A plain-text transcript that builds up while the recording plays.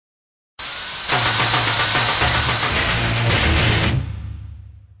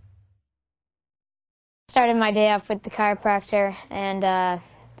Started my day off with the chiropractor, and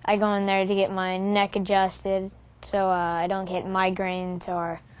I go in there to get my neck adjusted so I don't get migraines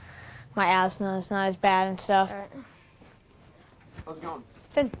or my asthma is not as bad and stuff. All right. How's it going?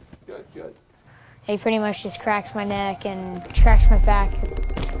 Good. Good, good. He pretty much just cracks my neck and tracks my back.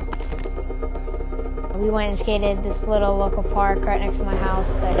 We went and skated this little local park right next to my house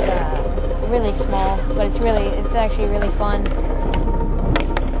that's really small, but it's actually really fun.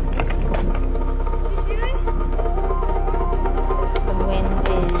 The wind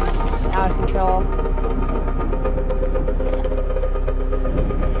is out of control.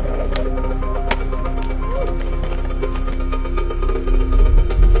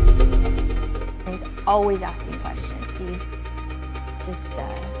 He's always asking questions. He just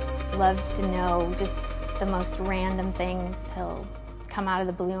loves to know just the most random things. He'll come out of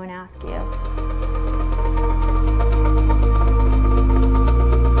the blue and ask you.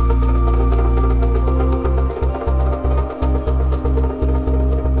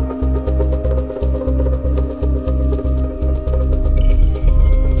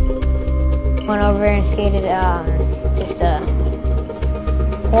 Went over and skated just a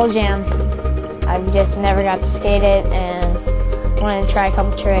whole jam. I just never got to skate it and wanted to try a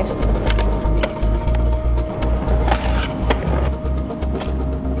couple tricks.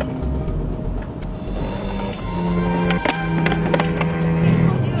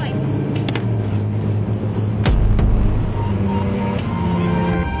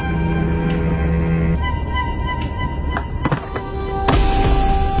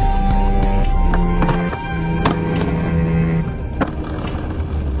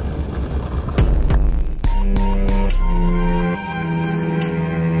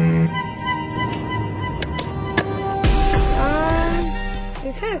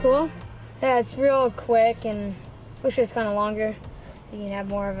 It's kind of cool. Yeah, it's real quick, and wish it was kind of longer. You can have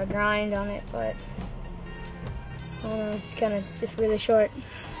more of a grind on it, but I don't know, it's kind of just really short.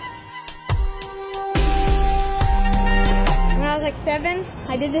 When I was like 7,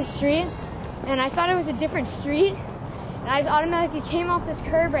 I did this street, and I thought it was a different street, and I automatically came off this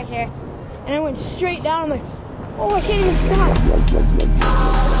curb right here, and I went straight down. I'm like, oh, I can't even stop.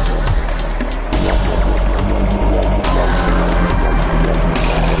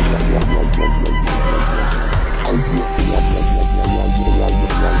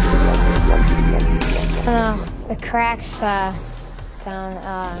 The cracks down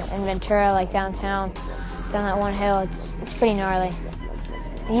in Ventura, like downtown, down that one hill, it's pretty gnarly.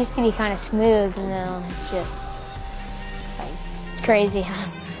 It used to be kind of smooth, and now it's just like crazy,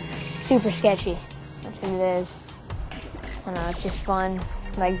 super sketchy. That's what it is. I don't know, it's just fun,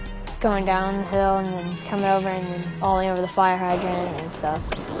 like going down the hill and then coming over and then falling over the fire hydrant and stuff.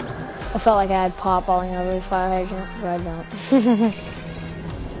 I felt like I had pop falling over the fire hydrant, but I don't.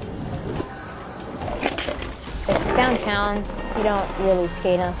 It's downtown, you don't really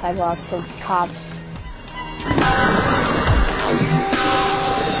skate on sidewalks, it's cops.